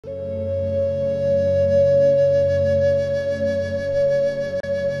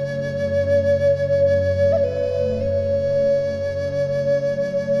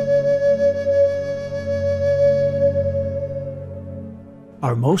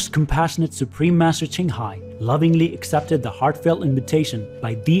Our most compassionate Supreme Master Ching lovingly accepted the heartfelt invitation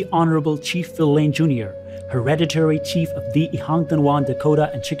by the Honorable Chief Phil Lane Jr., Hereditary Chief of the Ihangtanwan,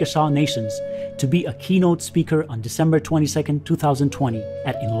 Dakota, and Chickasaw Nations, to be a keynote speaker on December 22, 2020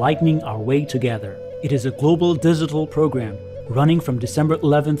 at Enlightening Our Way Together. It is a global digital program running from December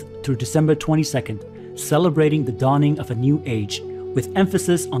 11th through December 22nd, celebrating the dawning of a new age, with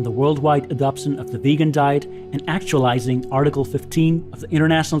emphasis on the worldwide adoption of the vegan diet and actualizing Article 15 of the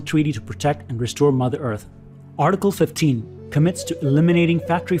International Treaty to Protect and Restore Mother Earth. Article 15 commits to eliminating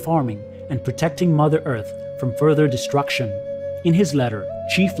factory farming and protecting Mother Earth from further destruction. In his letter,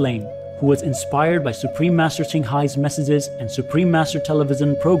 Chief Lane, who was inspired by Supreme Master Ching Hai's messages and Supreme Master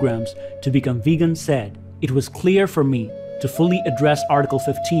television programs to become vegan, said, "It was clear for me to fully address Article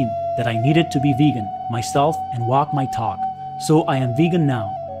 15 that I needed to be vegan myself and walk my talk. So I am vegan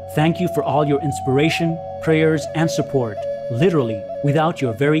now. Thank you for all your inspiration, prayers, and support. Literally, without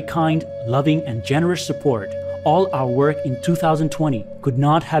your very kind, loving, and generous support, all our work in 2020 could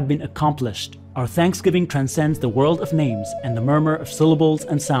not have been accomplished. Our thanksgiving transcends the world of names and the murmur of syllables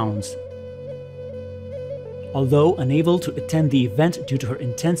and sounds." Although unable to attend the event due to her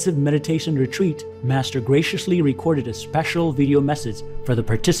intensive meditation retreat, Master graciously recorded a special video message for the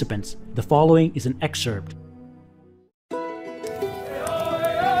participants. The following is an excerpt.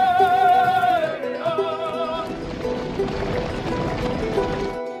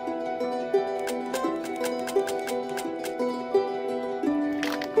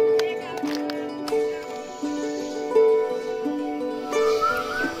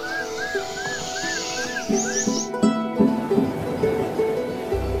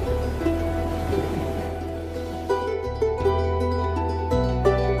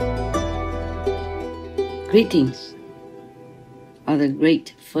 Greetings of the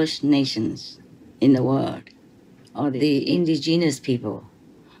great First Nations in the world, or the indigenous people,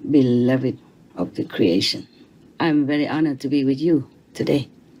 beloved of the creation. I'm very honored to be with you today,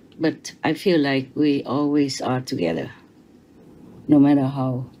 but I feel like we always are together, no matter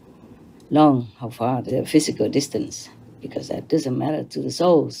how long, how far the physical distance, because that doesn't matter to the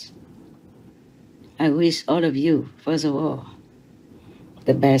souls. I wish all of you, first of all,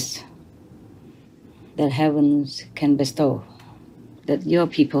 the best that heavens can bestow, that your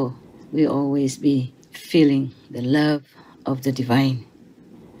people will always be feeling the love of the divine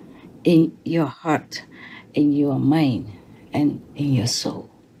in your heart, in your mind, and in your soul.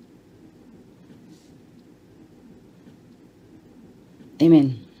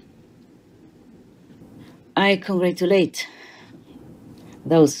 Amen. I congratulate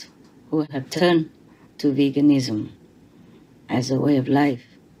those who have turned to veganism as a way of life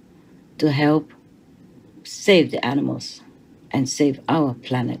to help save the animals and save our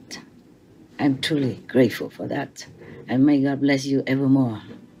planet. I'm truly grateful for that, and may God bless you evermore.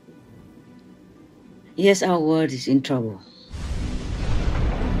 Yes, our world is in trouble.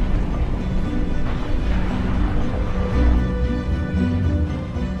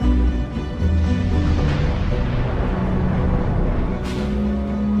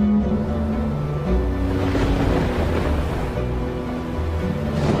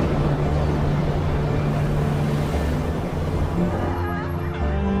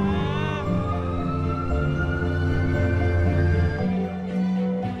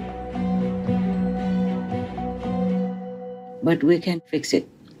 But we can fix it.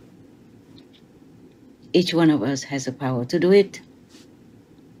 Each one of us has the power to do it.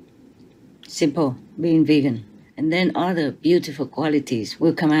 Simple, being vegan. And then other beautiful qualities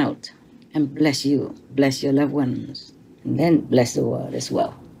will come out and bless you, bless your loved ones, and then bless the world as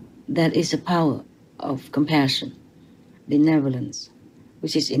well. That is the power of compassion, benevolence,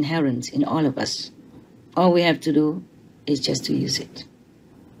 which is inherent in all of us. All we have to do is just to use it.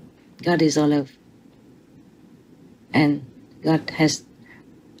 God is all love. And God has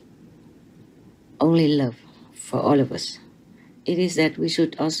only love for all of us. It is that we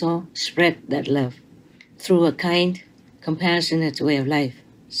should also spread that love through a kind, compassionate way of life,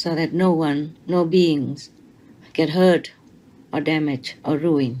 so that no one, no beings get hurt or damaged or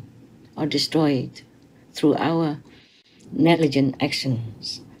ruined or destroyed through our negligent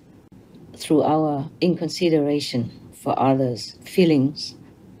actions, through our inconsideration for others' feelings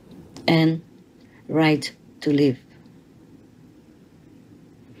and right to live.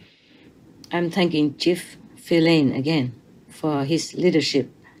 I'm thanking Chief Phil Lane again for his leadership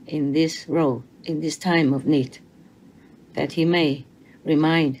in this role, in this time of need, that he may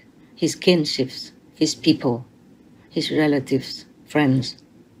remind his kinships, his people, his relatives, friends,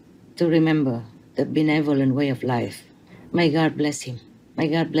 to remember the benevolent way of life. May God bless him. May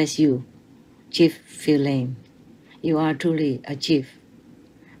God bless you, Chief Phil Lane. You are truly a chief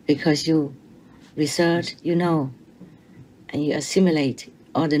because you research, you know, and you assimilate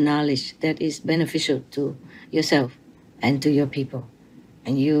all the knowledge that is beneficial to yourself and to your people,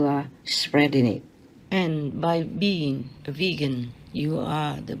 and you are spreading it. And by being a vegan, you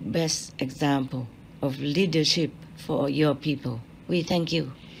are the best example of leadership for your people. We thank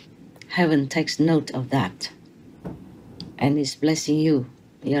you. Heaven takes note of that and is blessing you,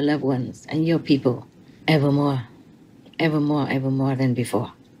 your loved ones, and your people evermore, evermore, evermore than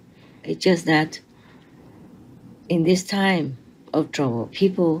before. It's just that in this time of trouble,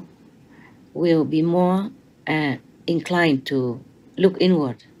 people will be more inclined to look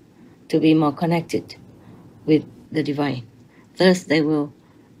inward, to be more connected with the divine. Thus, they will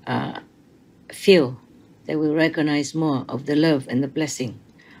feel, they will recognize more of the love and the blessing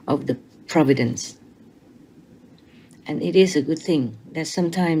of the providence. And it is a good thing that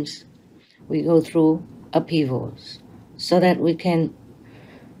sometimes we go through upheavals so that we can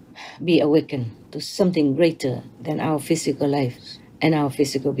be awakened to something greater than our physical lives and our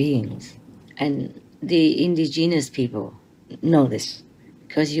physical beings. And the indigenous people know this,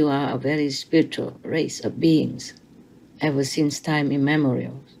 because you are a very spiritual race of beings. Ever since time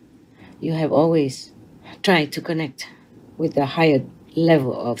immemorial, you have always tried to connect with the higher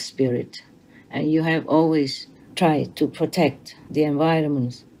level of spirit, and you have always tried to protect the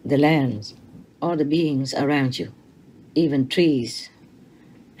environments, the lands, all the beings around you, even trees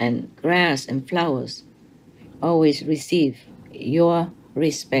and grass and flowers always receive your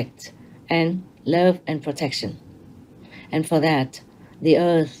respect and love and protection. And for that, the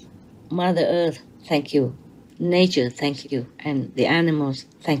earth, Mother Earth, thank you. Nature, thank you. And the animals,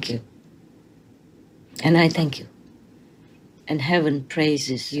 thank you. And I thank you. And heaven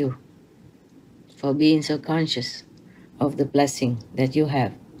praises you for being so conscious of the blessing that you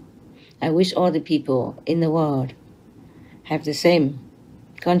have. I wish all the people in the world have the same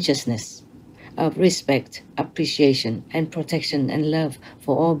consciousness of respect, appreciation, and protection and love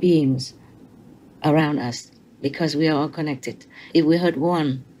for all beings around us, because we are all connected. If we hurt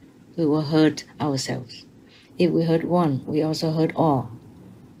one, we will hurt ourselves. If we hurt one, we also hurt all.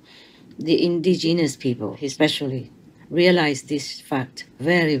 The indigenous people especially realize this fact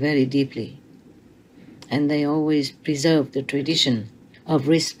very, very deeply, and they always preserve the tradition of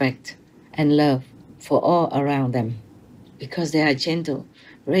respect and love for all around them, because they are gentle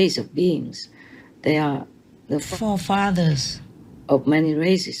race of beings. They are the forefathers of many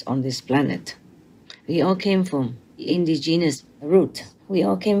races on this planet. We all came from indigenous root. We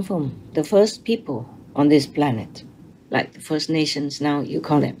all came from the first people on this planet, like the First Nations now you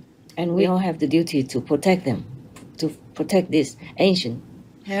call them. And we all have the duty to protect them, to protect this ancient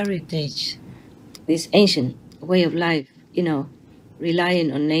heritage, this ancient way of life,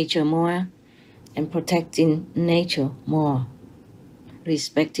 relying on nature more and protecting nature more,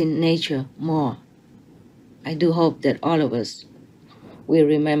 respecting nature more. I do hope that all of us will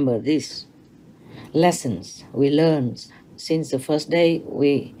remember these lessons we learned since the first day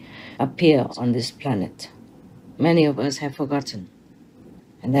we appear on this planet. Many of us have forgotten,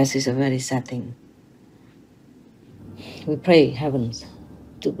 and that is a very sad thing. We pray heavens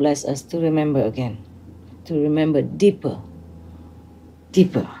to bless us to remember again, to remember deeper,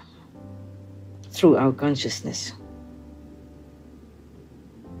 deeper through our consciousness,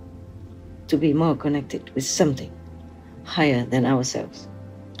 to be more connected with something higher than ourselves,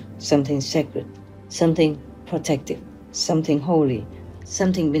 something sacred, something protective, something holy,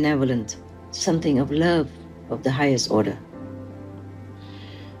 something benevolent, something of love of the highest order.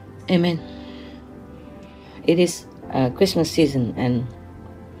 Amen. It is Christmas season, and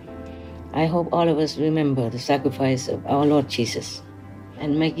I hope all of us remember the sacrifice of our Lord Jesus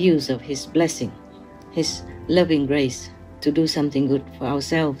and make use of His blessing, His loving grace to do something good for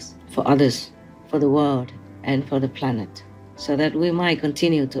ourselves, for others, for the world, and for the planet, so that we might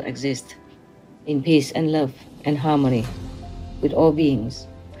continue to exist in peace and love and harmony with all beings,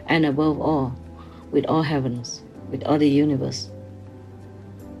 and above all, with all heavens, with all the universe,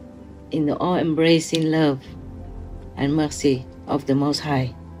 in the all-embracing love and mercy of the Most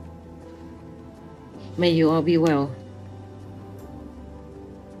High. May you all be well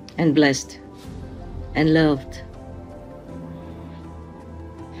and blessed and loved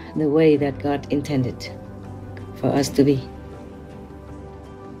the way that God intended for us to be.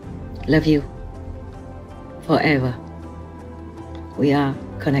 Love you forever. We are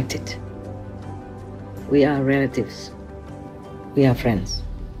connected. We are relatives. We are friends.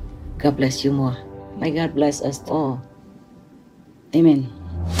 God bless you more. May God bless us all. Amen.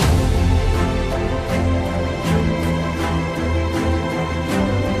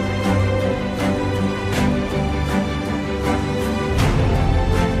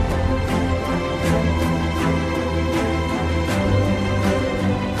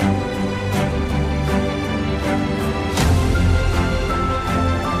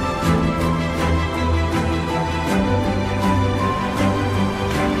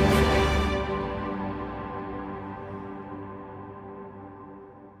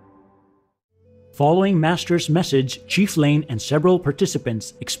 Following Master's message, Chief Lane and several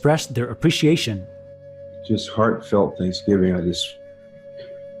participants expressed their appreciation. Just heartfelt thanksgiving.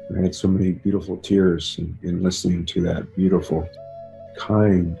 I had so many beautiful tears in listening to that beautiful,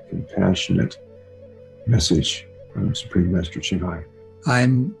 kind, compassionate message from Supreme Master Ching Hai.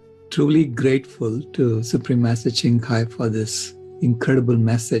 I'm truly grateful to Supreme Master Ching Hai for this incredible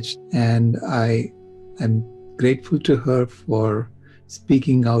message, and I am grateful to her for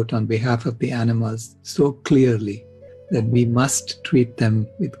speaking out on behalf of the animals so clearly that we must treat them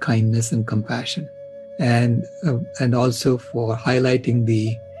with kindness and compassion, and also for highlighting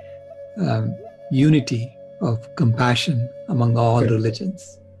the unity of compassion among all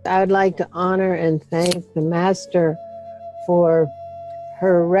religions. I would like to honor and thank the Master for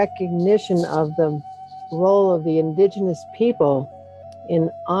her recognition of the role of the indigenous people in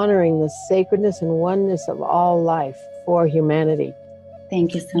honoring the sacredness and oneness of all life for humanity.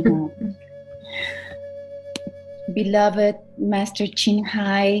 Thank you so much. Beloved Master Ching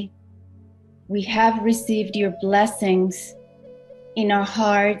Hai, we have received your blessings in our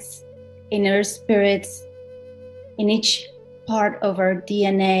hearts, in our spirits, in each part of our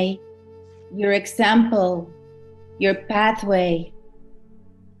DNA. Your example, your pathway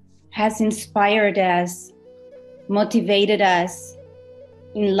has inspired us, motivated us,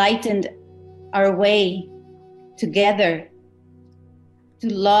 enlightened our way together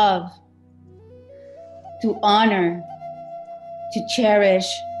to love, to honor, to cherish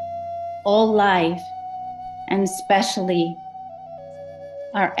all life, and especially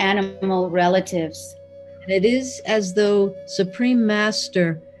our animal relatives. And it is as though Supreme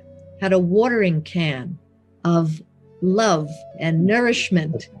Master had a watering can of love and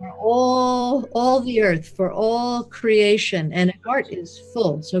nourishment for all the earth, for all creation, and her heart is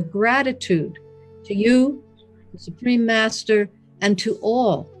full. So gratitude to you, the Supreme Master, and to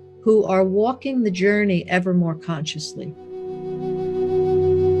all who are walking the journey ever more consciously.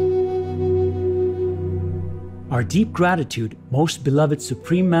 Our deep gratitude, most beloved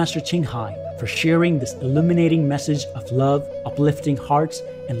Supreme Master Ching Hai, for sharing this illuminating message of love, uplifting hearts,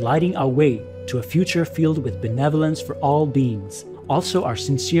 and lighting our way to a future filled with benevolence for all beings. Also, our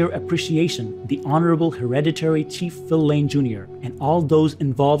sincere appreciation, the Honorable Hereditary Chief Phil Lane Jr. and all those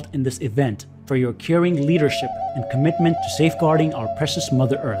involved in this event for your caring leadership and commitment to safeguarding our precious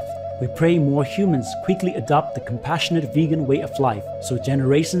Mother Earth. We pray more humans quickly adopt the compassionate vegan way of life so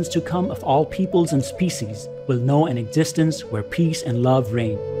generations to come of all peoples and species will know an existence where peace and love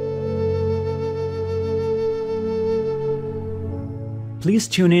reign. Please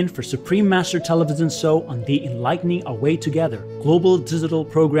tune in for Supreme Master Television Show on the Enlightening Our Way Together global digital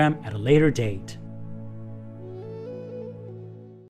program at a later date.